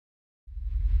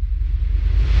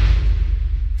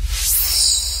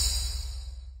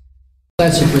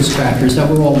Classic risk factors that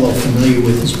we're all well familiar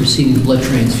with is receiving blood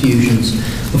transfusions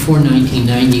before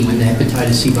 1990 when the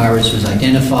hepatitis C virus was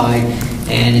identified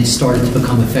and it started to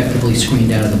become effectively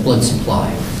screened out of the blood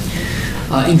supply.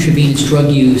 Intravenous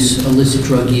drug use, illicit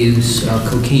drug use,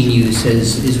 cocaine use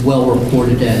is well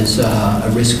reported as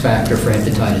a risk factor for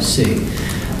hepatitis C.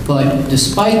 But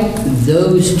despite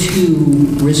those two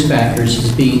risk factors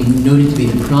as being noted to be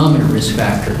the predominant risk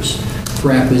factors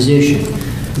for acquisition,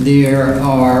 there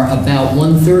are about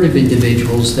 1/3 of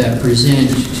individuals that present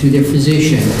to their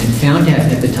physician and found to have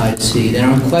hepatitis C that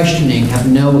on questioning have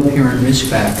no apparent risk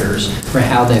factors for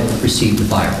how they've received the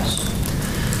virus.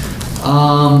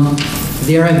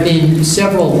 There have been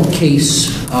several case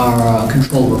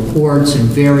control reports and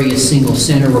various single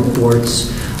center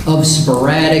reports of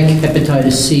sporadic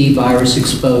hepatitis C virus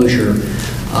exposure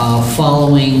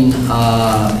following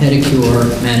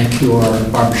pedicure, manicure,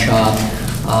 barbershop,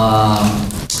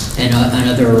 and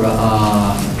other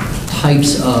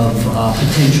types of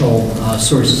potential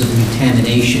sources of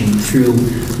contamination through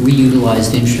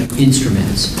reutilized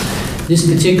instruments. This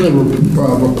particular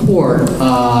report,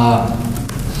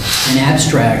 an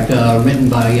abstract written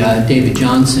by David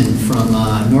Johnson from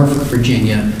Norfolk,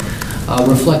 Virginia,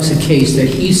 reflects a case that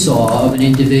he saw of an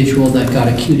individual that got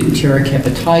acute enteric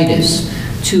hepatitis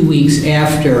 2 weeks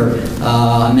after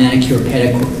a manicure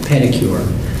pedicure.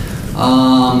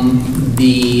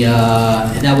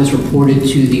 That was reported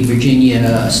to the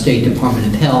Virginia State Department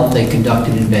of Health. They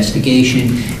conducted an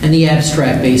investigation, and the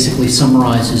abstract basically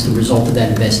summarizes the result of that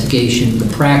investigation, the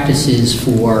practices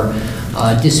for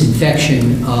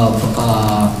disinfection of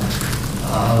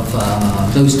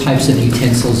those types of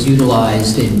utensils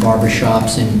utilized in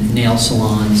barbershops and nail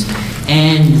salons,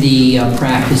 and the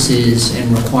practices and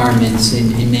requirements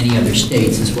in many other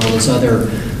states, as well as other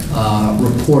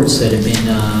reports that have been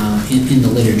in the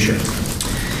literature.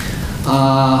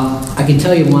 I can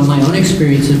tell you one of my own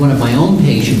experiences. One of my own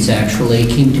patients actually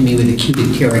came to me with acute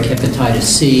enteric hepatitis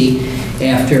C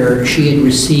after she had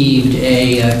received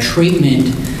a treatment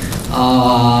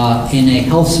in a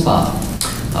health spa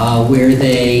where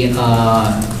they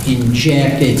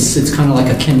inject, it's kind of like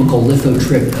a chemical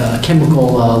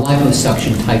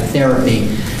liposuction type therapy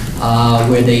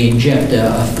where they inject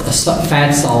a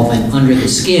fat solvent under the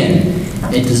skin.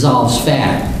 It dissolves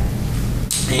fat.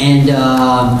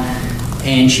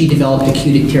 And she developed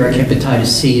acute enteric hepatitis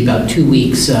C about 2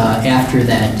 weeks after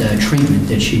that treatment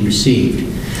that she received.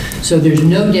 So there's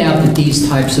no doubt that these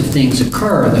types of things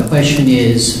occur. The question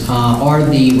is, are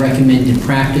the recommended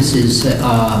practices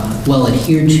well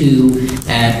adhered to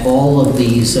at all of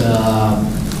these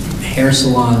hair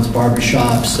salons,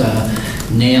 barbershops,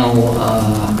 nail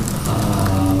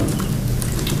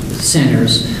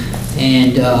centers,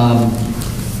 and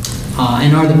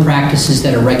are the practices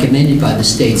that are recommended by the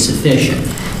state sufficient?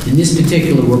 In this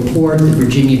particular report, the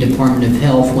Virginia Department of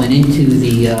Health went into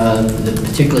the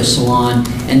particular salon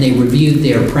and they reviewed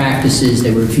their practices, they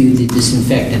reviewed the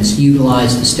disinfectants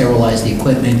utilized to sterilize the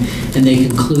equipment, and they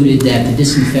concluded that the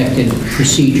disinfectant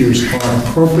procedures are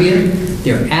appropriate,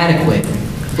 they're adequate,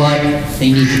 but they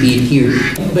need to be adhered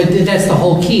to. But that's the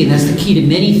whole key, and that's the key to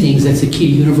many things. That's the key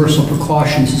to universal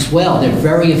precautions as well. They're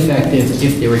very effective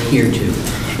if they're adhered to.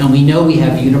 And we know we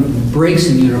have breaks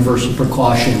in universal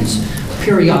precautions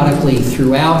periodically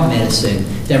throughout medicine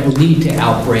that will lead to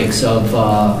outbreaks of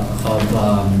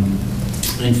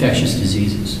infectious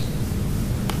diseases.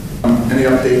 Any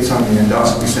updates on the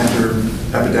endoscopy center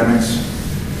epidemics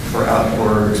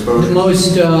or exposure?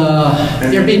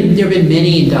 There have been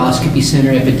many endoscopy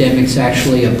center epidemics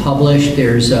actually published.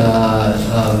 There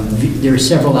are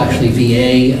several actually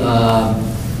VA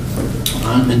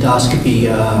endoscopy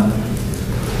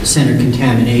center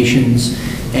contaminations,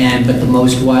 but the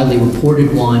most widely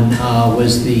reported one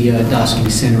was the endoscopy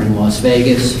center in Las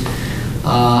Vegas.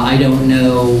 I don't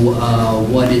know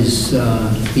what is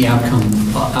the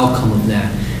outcome of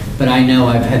that, but I know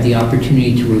I've had the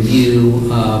opportunity to review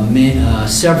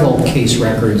several case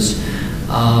records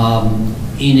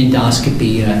in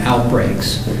endoscopy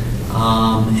outbreaks,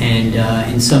 and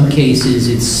in some cases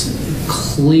it's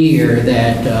clear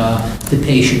that the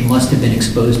patient must have been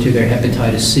exposed to their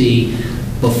hepatitis C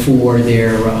before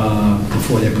their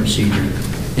procedure.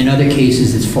 In other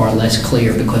cases, it's far less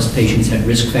clear because patients had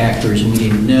risk factors and we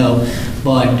didn't know.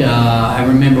 But I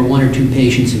remember 1 or 2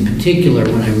 patients in particular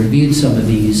when I reviewed some of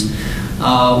these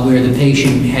where the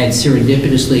patient had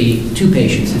serendipitously, 2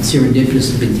 patients had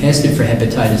serendipitously been tested for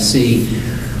hepatitis C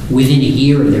within a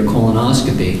year of their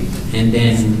colonoscopy. And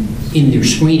then in their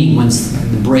screening, once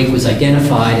the break was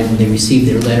identified and they received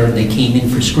their letter and they came in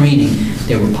for screening,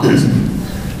 they were positive.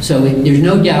 So there's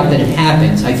no doubt that it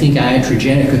happens. I think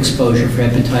iatrogenic exposure for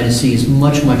hepatitis C is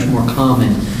much, much more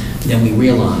common than we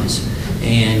realize.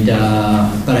 And,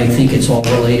 but I think it's all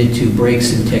related to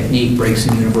breaks in technique, breaks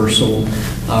in universal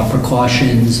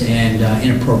precautions, and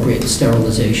inappropriate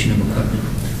sterilization of equipment.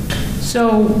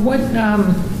 So what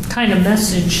kind of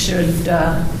message should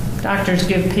doctors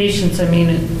give patients? I mean,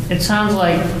 it sounds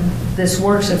like this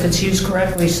works if it's used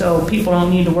correctly, so people don't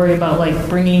need to worry about like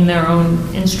bringing their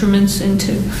own instruments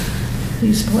into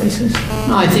these places.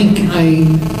 No, I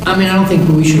don't think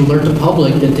we should alert the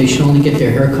public that they should only get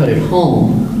their hair cut at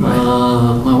home. Right.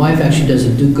 My wife actually does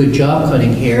a good job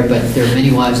cutting hair, but there are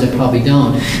many wives that probably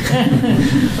don't.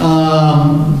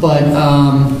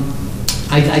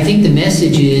 I think the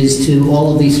message is to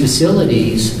all of these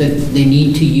facilities that they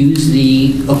need to use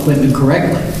the equipment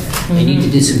correctly. They need to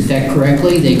disinfect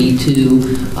correctly. They need to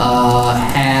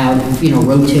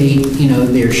rotate,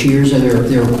 their shears or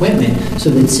their equipment so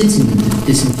that it sits in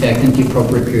disinfectant the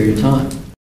appropriate period of time.